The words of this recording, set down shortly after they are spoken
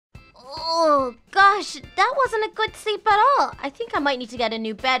Oh, gosh, that wasn't a good sleep at all. I think I might need to get a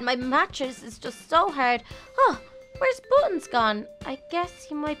new bed. My mattress is just so hard. Oh, where's Buttons gone? I guess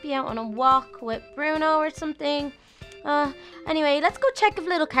he might be out on a walk with Bruno or something. Anyway, let's go check if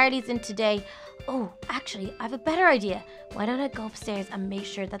little Carly's in today. Oh, actually, I have a better idea. Why don't I go upstairs and make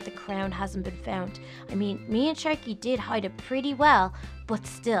sure that the crown hasn't been found? I mean, me and Sharky did hide it pretty well, but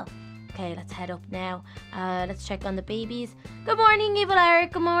still. Okay, let's head up now. Let's check on the babies. Good morning, Evil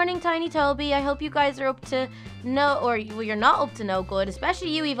Eric. Good morning, Tiny Toby. I hope you guys are up to well, you're not up to no good, especially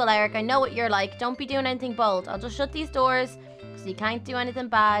you, Evil Eric. I know what you're like. Don't be doing anything bold. I'll just shut these doors so you can't do anything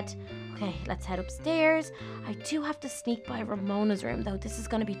bad. Okay, let's head upstairs. I do have to sneak by Ramona's room, though. This is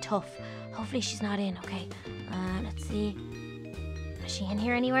going to be tough. Hopefully she's not in. Okay, let's see. Is she in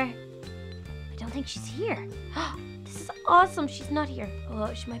here anywhere? I don't think she's here. This is awesome. She's not here.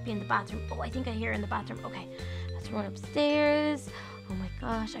 Oh, she might be in the bathroom. Oh, I think I hear her in the bathroom. Okay, let's run upstairs. Oh my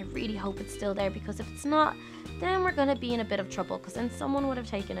gosh, I really hope it's still there, because if it's not, then we're going to be in a bit of trouble, because then someone would have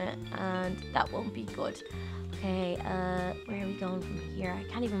taken it, and that won't be good. Okay, where are we going from here? I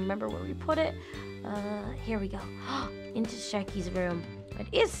can't even remember where we put it. Here we go. Into Sharky's room. It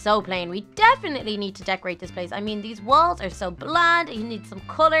is so plain. We definitely need to decorate this place. I mean, these walls are so bland. You need some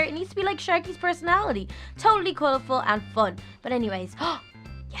color. It needs to be like Sharky's personality. Totally colorful and fun. But anyways,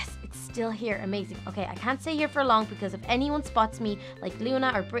 yes, it's still here. Amazing. Okay, I can't stay here for long, because if anyone spots me, like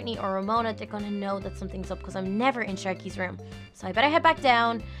Luna or Brittany or Ramona, they're going to know that something's up, because I'm never in Sharky's room. So I better head back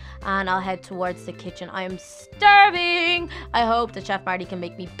down, and I'll head towards the kitchen. I am starving. I hope that Chef Marty can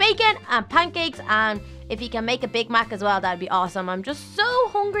make me bacon and pancakes, and if he can make a Big Mac as well, that'd be awesome. I'm just so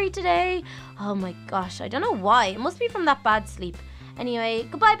hungry today. Oh my gosh, I don't know why. It must be from that bad sleep. Anyway,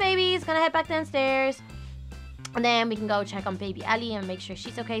 goodbye, babies. Gonna head back downstairs, and then we can go check on baby Ellie and make sure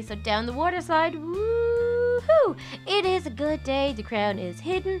she's okay. So down the water slide. Woohoo! It is a good day. The crown is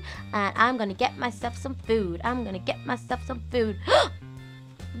hidden, and I'm gonna get myself some food.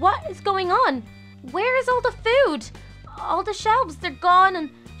 What is going on? Where is all the food? All the shelves, they're gone,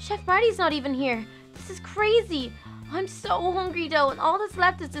 and Chef Marty's not even here. This is crazy. I'm so hungry though, and all that's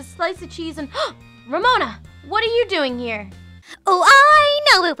left is this slice of cheese and... Ramona, what are you doing here? Oh, I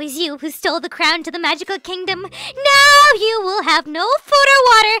know it was you who stole the crown to the magical kingdom. Now you will have no food or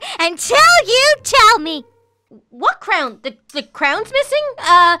water until you tell me. What crown? The crown's missing?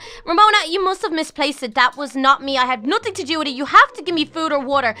 Ramona, you must have misplaced it. That was not me. I had nothing to do with it. You have to give me food or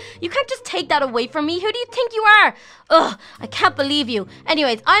water. You can't just take that away from me. Who do you think you are? Ugh, I can't believe you.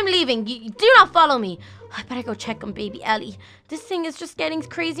 Anyways, I'm leaving. You do not follow me. I better go check on baby Ellie. This thing is just getting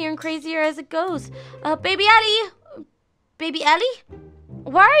crazier and crazier as it goes. Baby Ellie? Baby Ellie?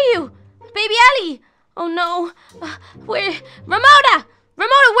 Where are you? Baby Ellie? Oh no. Where? Ramona!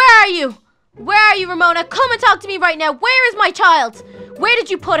 Ramona, where are you? Where are you, Ramona? Come and talk to me right now. Where is my child? Where did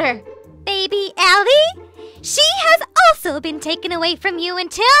you put her? Baby Ellie? She has also been taken away from you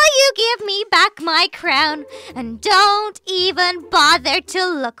until you give me back my crown. And don't even bother to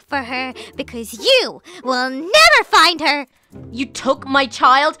look for her, because you will never find her. You took my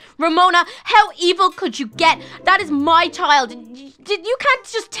child? Ramona, how evil could you get? That is my child. You can't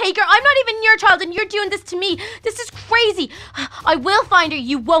just take her. I'm not even your child, and you're doing this to me. This is crazy. I will find her.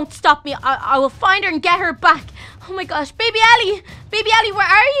 You won't stop me. I will find her and get her back. Oh my gosh. Baby Ellie. Baby Ellie, where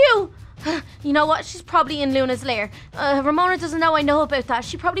are you? You know what? She's probably in Luna's lair. Ramona doesn't know I know about that.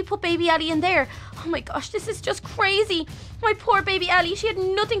 She probably put baby Ellie in there. Oh my gosh, this is just crazy. My poor baby Ellie. She had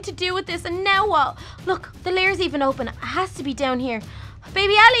nothing to do with this, and now what? Look, the lair's even open. It has to be down here.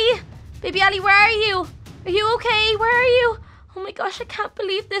 Baby Ellie! Baby Ellie, where are you? Are you okay? Where are you? Oh my gosh, I can't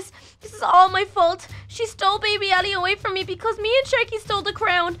believe this. This is all my fault. She stole baby Ellie away from me because me and Sharky stole the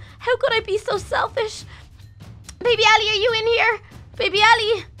crown. How could I be so selfish? Baby Ellie, are you in here? Baby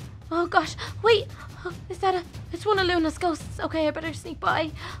Ellie! Oh gosh, wait, is that it's one of Luna's ghosts. Okay, I better sneak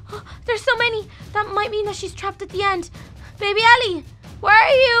by. Oh, there's so many. That might mean that she's trapped at the end. Baby Ellie, where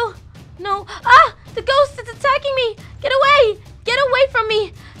are you? No, the ghost is attacking me. Get away from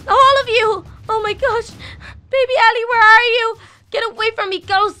me. All of you. Oh my gosh. Baby Ellie, where are you? Get away from me,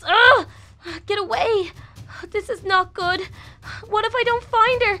 ghosts. Get away. This is not good. What if I don't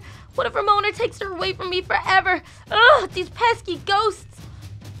find her? What if Ramona takes her away from me forever? These pesky ghosts.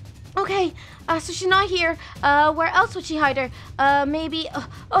 Okay, so she's not here. Where else would she hide her? Maybe,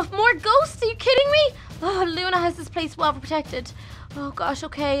 more ghosts? Are you kidding me? Oh, Luna has this place well protected. Oh gosh,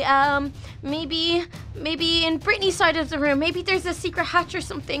 okay, maybe in Brittany's side of the room. Maybe there's a secret hatch or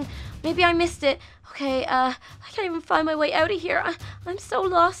something. Maybe I missed it. Okay, I can't even find my way out of here. I'm so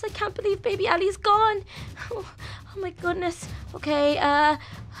lost. I can't believe baby Ellie's gone. Oh my goodness. Okay,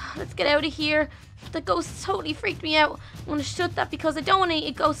 let's get out of here. The ghost totally freaked me out. I'm gonna shut that because I don't want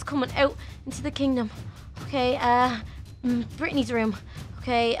any ghosts coming out into the kingdom. Okay, Brittany's room.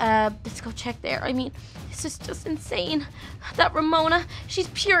 Okay, let's go check there. I mean, this is just insane. That Ramona, she's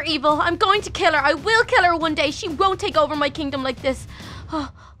pure evil. I'm going to kill her. I will kill her one day. She won't take over my kingdom like this.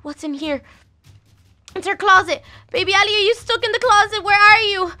 Oh, what's in here? It's her closet. Baby Ellie, are you stuck in the closet? Where are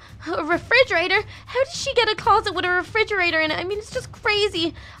you? A refrigerator? How did she get a closet with a refrigerator in it? I mean, it's just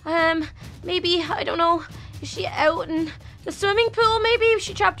crazy. Maybe, I don't know. Is she out in the swimming pool? Maybe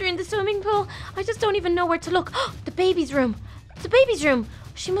she trapped her in the swimming pool. I just don't even know where to look. The baby's room. The baby's room.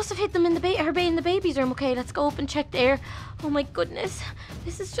 She must have hid them in the in the baby's room. Okay, let's go up and check there. Oh my goodness.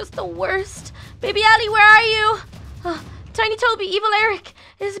 This is just the worst. Baby Ellie, where are you? Tiny Toby, Evil Eric.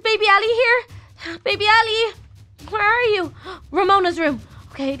 Is Baby Ellie here? Baby Ellie, where are you? Ramona's room.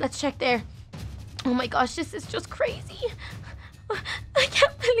 Okay, let's check there. Oh my gosh, this is just crazy. I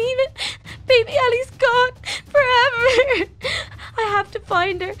can't believe it. Baby Ellie's gone forever. I have to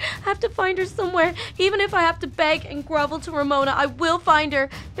find her. I have to find her somewhere. Even if I have to beg and grovel to Ramona, I will find her.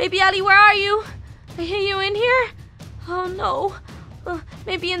 Baby Ellie, where are you? I hear you in here. Oh no.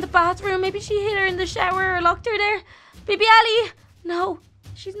 Maybe in the bathroom. Maybe she hid her in the shower or locked her there. Baby Ellie. No.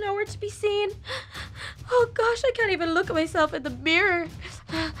 She's nowhere to be seen. Oh gosh, I can't even look at myself in the mirror.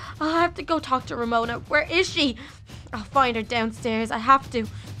 I'll have to go talk to Ramona. Where is she? I'll find her downstairs. I have to.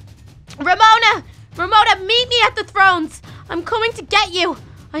 Ramona! Ramona, meet me at the thrones. I'm coming to get you.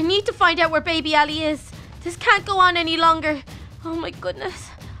 I need to find out where Baby Ellie is. This can't go on any longer. Oh my goodness.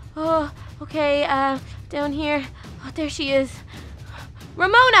 Oh, okay, down here. Oh, there she is.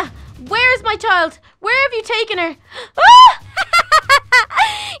 Ramona, where is my child? Where have you taken her? Ah!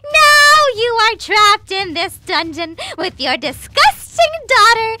 Now you are trapped in this dungeon with your disgusting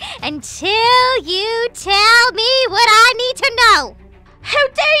daughter until you tell me what I need to know. How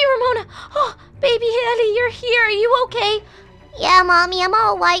dare you, Ramona? Oh, Baby Ellie, you're here. Are you okay? Yeah, Mommy, I'm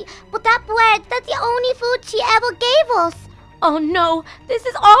all right. But that bread, that's the only food she ever gave us. Oh no, this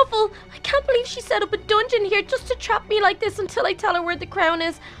is awful. I can't believe she set up a dungeon here just to trap me like this until I tell her where the crown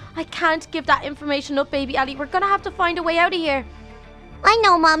is. I can't give that information up, Baby Ellie. We're gonna have to find a way out of here. I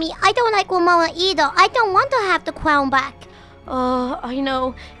know, Mommy. I don't like Ramona either. I don't want to have the crown back. Oh, I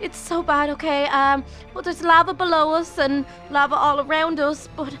know. It's so bad, okay? Well, there's lava below us and lava all around us,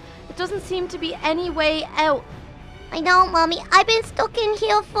 but it doesn't seem to be any way out. I know, Mommy. I've been stuck in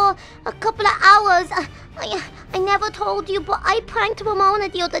here for a couple of hours. I never told you, but I pranked Ramona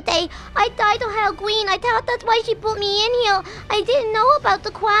the other day. I dyed her hair green. I thought that's why she put me in here. I didn't know about the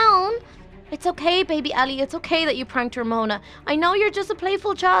crown. It's okay, Baby Ellie. It's okay that you pranked Ramona. I know you're just a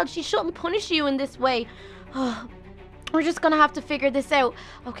playful child. She shouldn't punish you in this way. Oh, we're just gonna have to figure this out.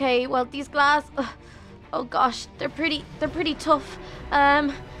 Okay, well, these glass... oh gosh, they're pretty tough.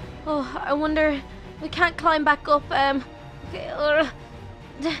 Oh, I wonder... We can't climb back up. Okay,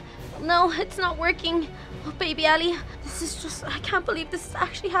 no, it's not working. Oh, Baby Ellie, this is just... I can't believe this is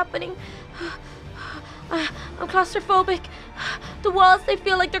actually happening. I'm claustrophobic. The walls, they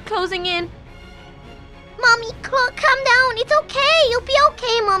feel like they're closing in. Mommy, calm down. It's okay. You'll be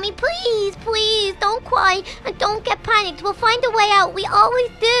okay, Mommy. Please, please, don't cry and don't get panicked. We'll find a way out. We always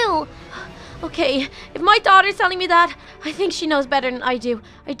do. Okay, if my daughter's telling me that, I think she knows better than I do.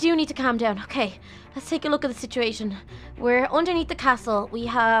 I do need to calm down. Okay, let's take a look at the situation. We're underneath the castle. We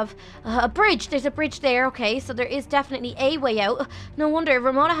have a bridge. There's a bridge there, okay, so there is definitely a way out. No wonder,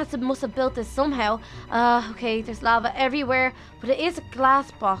 Ramona must have built this somehow. Okay, there's lava everywhere, but it is a glass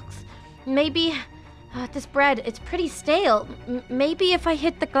box. Maybe... this bread, it's pretty stale. Maybe if I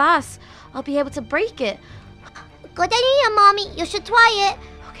hit the glass, I'll be able to break it. Good idea, Mommy. You should try it.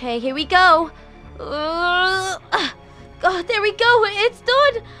 Okay, here we go. Oh, there we go. It's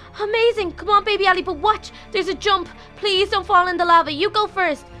done. Amazing. Come on, Baby Ellie, but watch. There's a jump. Please don't fall in the lava. You go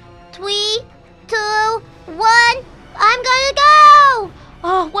first. 3, 2, 1. I'm gonna go.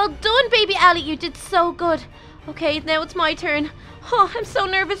 Oh, well done, Baby Ellie. You did so good. Okay, now it's my turn. Oh, I'm so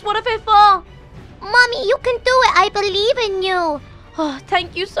nervous. What if I fall? Mommy, you can do it. I believe in you. Oh,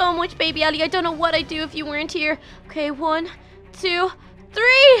 thank you so much, Baby Ellie. I don't know what I'd do if you weren't here. Okay, 1, 2, 3.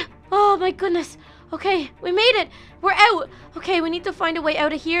 Oh, my goodness. Okay, we made it. We're out. Okay, we need to find a way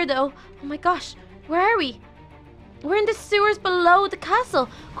out of here, though. Oh, my gosh. Where are we? We're in the sewers below the castle.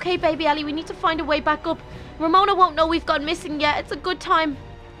 Okay, Baby Ellie, we need to find a way back up. Ramona won't know we've gone missing yet. It's a good time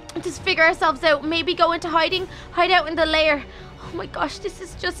to just figure ourselves out. Maybe go into hiding. Hide out in the lair. Oh my gosh, this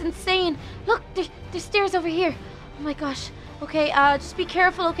is just insane. Look, there's stairs over here. Oh my gosh. Okay, just be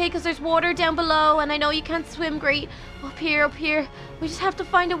careful, okay? Because there's water down below, and I know you can't swim great. Up here. We just have to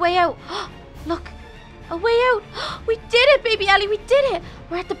find a way out. Look, a way out. We did it, Baby Ellie, we did it.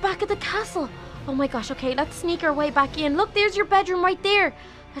 We're at the back of the castle. Oh my gosh, okay, let's sneak our way back in. Look, there's your bedroom right there.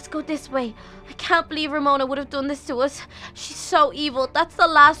 Let's go this way. I can't believe Ramona would have done this to us. She's so evil. That's the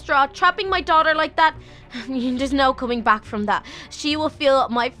last straw. Trapping my daughter like that. There's no coming back from that. She will feel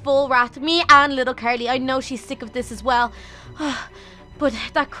my full wrath. Me and little Carly. I know she's sick of this as well. But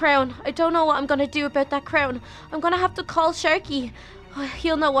that crown. I don't know what I'm going to do about that crown. I'm going to have to call Sharky.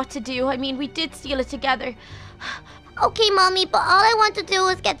 He'll know what to do. I mean, we did steal it together. Okay, Mommy, but all I want to do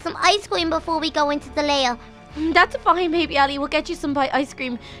is get some ice cream before we go into the lair. That's fine, baby Ellie. We'll get you some ice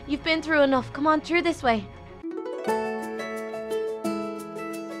cream. You've been through enough. Come on, through this way.